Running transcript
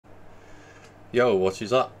Yo, what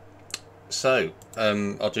is up? So,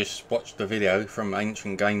 I just watched the video from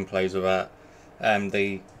Ancient Gameplays about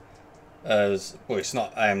AMD. Well, it's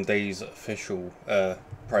not AMD's official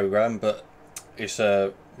program, but it's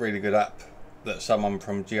a really good app that someone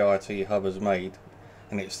from Github has made,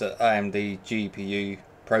 and it's the AMD GPU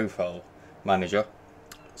Profile Manager.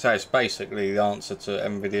 So it's basically the answer to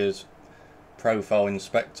Nvidias Profile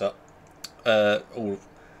Inspector. Although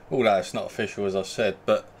it's not official, as I said,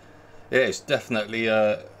 but yeah, it's definitely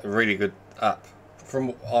a really good app from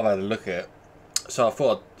what I've had a look at it. So I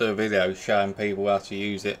thought I'd do a video showing people how to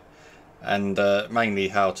use it, and mainly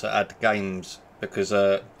how to add games, because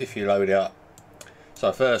if you load it up,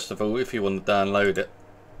 so first of all, if you want to download it,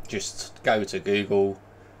 just go to Google,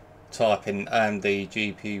 type in AMD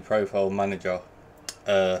GPU Profile Manager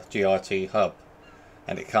Github,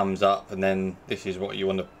 and it comes up, and then this is what you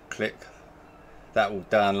want to click. That will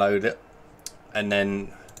download it, and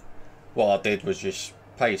then what I did was just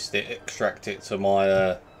paste it, extract it to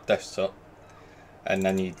my desktop, and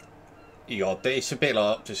then you got, it's a bit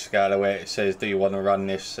like Optiscaler where it says, do you want to run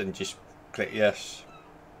this, and just click yes.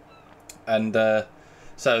 And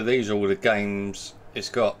so these are all the games it's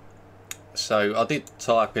got. So I did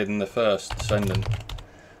type in the first sentence,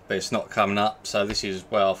 but it's not coming up. So this is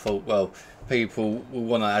where I thought, well, people will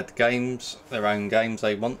want to add games, their own games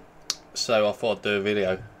they want. So I thought I'd do a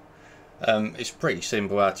video. It's pretty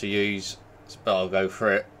simple how to use, but I'll go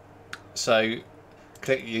through it. So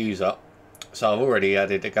click use up. So I've already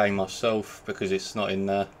added a game myself because it's not in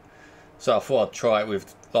there. So I thought I'd try it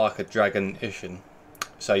with like a Adrenalin.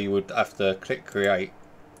 So you would have to click create,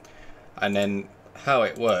 and then how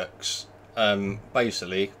it works,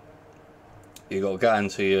 basically you got to go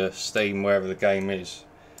into your Steam, wherever the game is,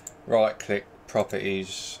 right click,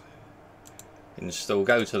 properties, install,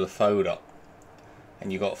 go to the folder,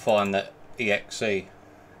 and you got to find that exe.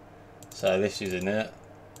 So this is in it,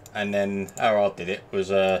 and then how I did it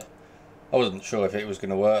was I wasn't sure if it was going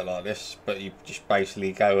to work like this, but you just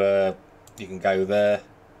basically go you can go there,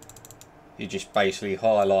 you just basically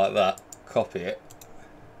highlight that, copy it,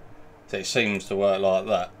 so it seems to work like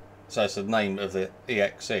that. So it's the name of the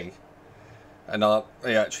exe, and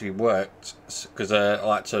it actually worked, because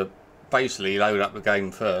I had to basically load up the game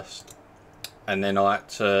first, and then I had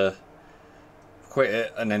to quit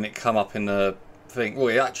it, and then it come up in the thing. Well,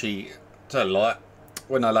 it actually, tell a lie,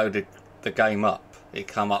 when I loaded the game up, it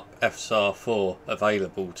come up FSR 4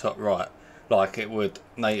 available top right, like it would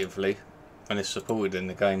natively when it's supported in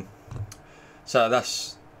the game. So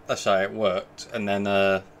that's how it worked. And then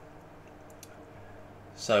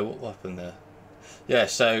so what happened there? Yeah,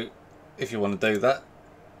 so if you want to do that,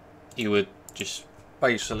 you would just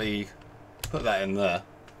basically put that in there.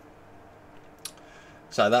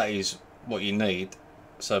 So that is what you need.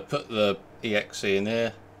 So put the exe in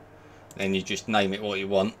here, then you just name it what you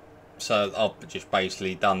want. So I've just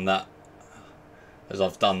basically done that as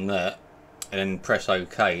I've done there, and then press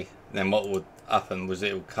OK. And then what would happen was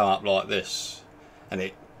it would come up like this, and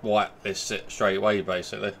it whitelists it straight away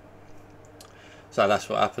basically. So that's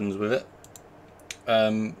what happens with it.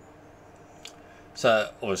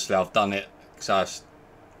 So obviously I've done it, because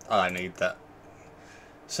I don't need that.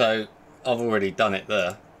 So I've already done it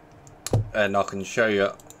there, and I can show you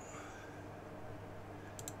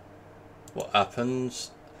what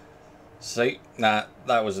happens. See, now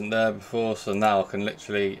that wasn't there before, so now I can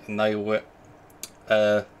literally enable it.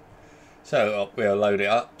 So we'll load it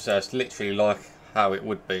up. So it's literally like how it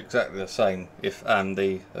would be, exactly the same if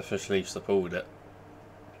AMD officially supported it,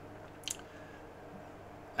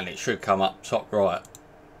 and it should come up top right.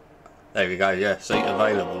 There we go. Yeah, seat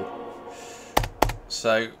available.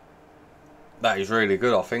 So that is really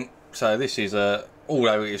good, I think. So this is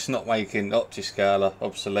although it's not making Optiscaler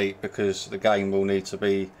obsolete, because the game will need to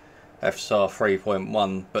be FSR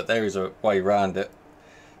 3.1, but there is a way around it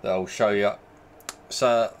that I'll show you.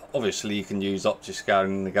 So obviously you can use Optiscaler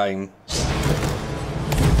in the game.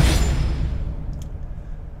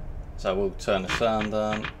 So we'll turn the sound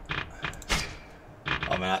down.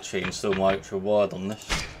 I'm gonna actually install my ultra wide on this,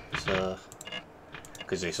 so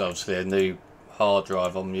because it's obviously a new hard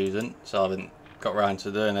drive I'm using, so I haven't got around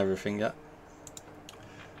to doing everything yet.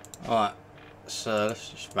 Alright, so let's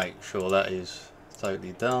just make sure that is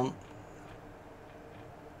totally done.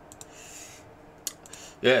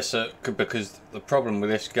 Yeah, so because the problem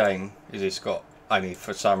with this game is it's got only,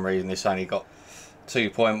 for some reason, it's only got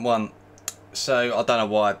 2.1. So I don't know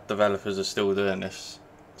why developers are still doing this.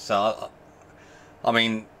 So I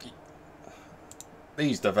mean,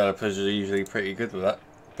 these developers are usually pretty good with that,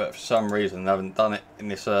 but for some reason they haven't done it in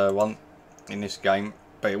this in this game.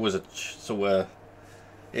 But it was a sort of,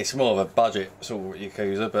 it's more of a budget sort of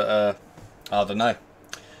Yakuza, but I don't know.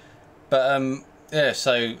 But yeah,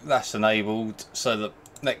 so that's enabled. So the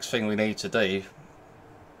next thing we need to do,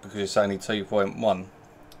 because it's only 2.1,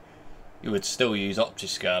 you would still use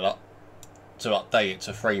Optiscaler to update it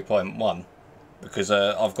to 3.1, because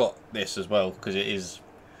I've got this as well, because it is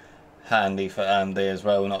handy for AMD as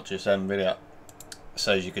well, not just Nvidia.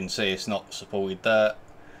 So as you can see, it's not supported there,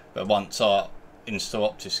 but once I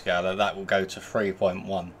install Optiscaler, that will go to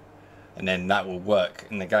 3.1, and then that will work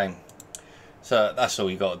in the game. So that's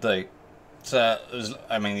all you got to do. So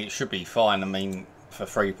I mean, it should be fine. I mean, for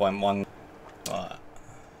 3.1. Right.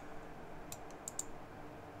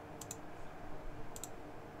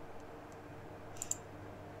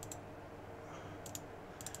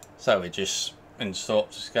 So we just install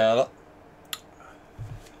Optiscaler.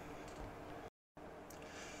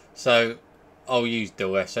 So I'll use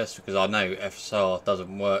DualSS because I know FSR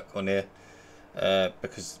doesn't work on here,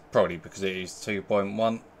 probably because it is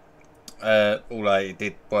 2.1. Although it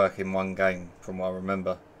did work in one game from what I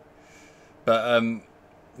remember. But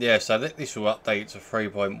yeah, so this will update to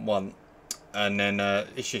 3.1, and then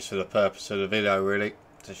it's just for the purpose of the video really,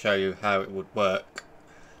 to show you how it would work.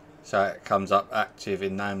 So it comes up active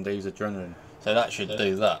in AMD's Adrenalin. So that should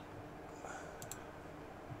do that.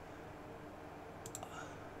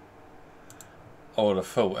 I would have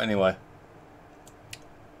thought anyway.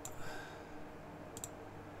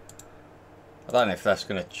 I don't know if that's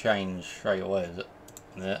going to change straight away, is it?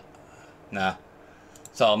 Yeah. Nah.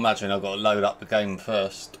 So I imagine I've got to load up the game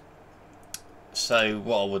first. So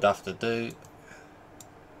what I would have to do,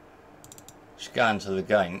 just go into the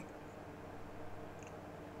game.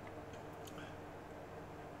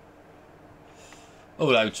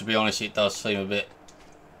 Although to be honest, it does seem a bit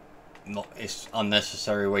it's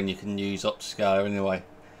unnecessary when you can use Optiscaler anyway,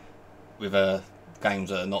 with games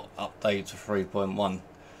that are not updated to 3.1.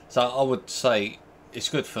 So I would say it's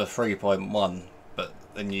good for 3.1, but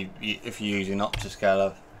then if you're using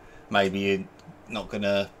Optiscaler, maybe you're not going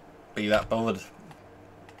to be that bothered.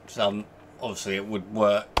 So obviously it would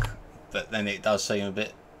work, but then it does seem a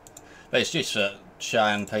bit. But it's just for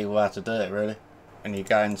showing people how to do it really. And you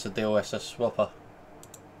go into DualSS swapper.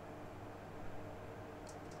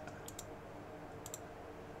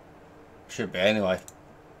 Should be anyway.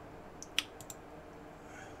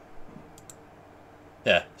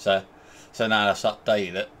 Yeah, so now that's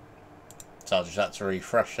updated it. So I just had to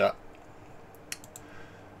refresh that.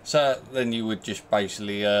 So then you would just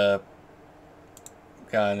basically go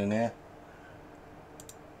in here.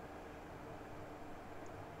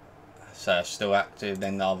 So it's still active,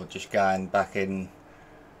 then I would just go in back in.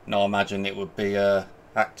 And I imagine it would be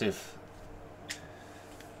active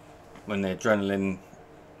when the Adrenalin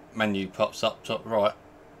menu pops up top right.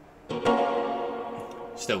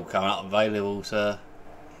 Still coming up available, so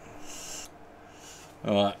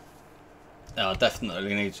alright. Now I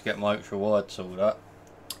definitely need to get my ultra wide sorted out.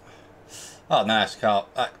 Oh, now it's come up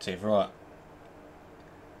active, right.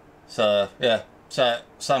 So yeah, so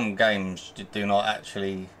some games do not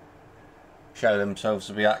actually show themselves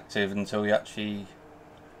to be active until you actually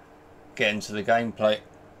get into the gameplay.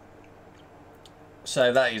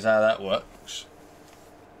 So that is how that works.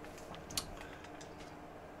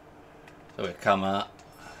 So we come out.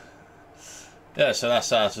 Yeah, so that's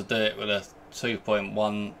how to do it with a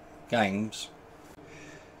 2.1 games.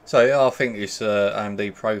 So yeah, I think this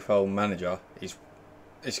AMD Profile Manager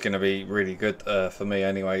it's going to be really good for me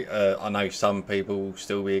anyway. I know some people will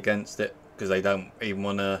still be against it because they don't even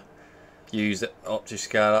want to use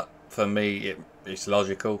Optiscaler. For me, it's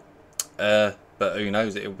logical, but who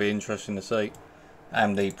knows? It'll be interesting to see.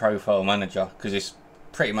 AMD Profile Manager, because it's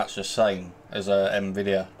pretty much the same as a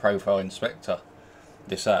Nvidia Profile Inspector.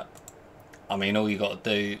 This app. I mean, all you got to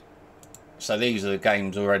do. So these are the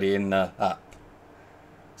games already in the app.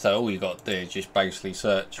 So all you got to do is just basically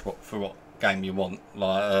search for what game you want.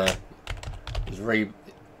 Like, is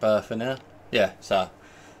Rebirth in there? Yeah. So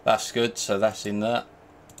that's good. So that's in there.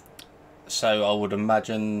 So I would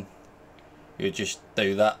imagine you just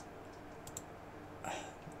do that.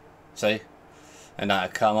 See, and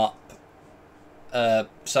that'll come up. So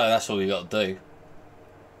that's all you got to do.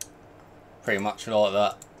 Pretty much like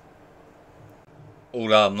that.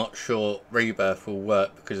 Although I'm not sure Rebirth will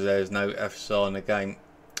work because there's no FSR in the game.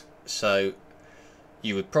 So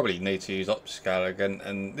you would probably need to use Optiscaler again,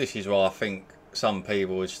 and this is why I think some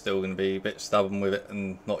people are still going to be a bit stubborn with it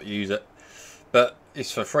and not use it. But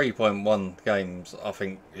it's for 3.1 games, I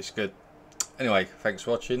think it's good. Anyway, thanks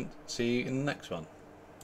for watching. See you in the next one.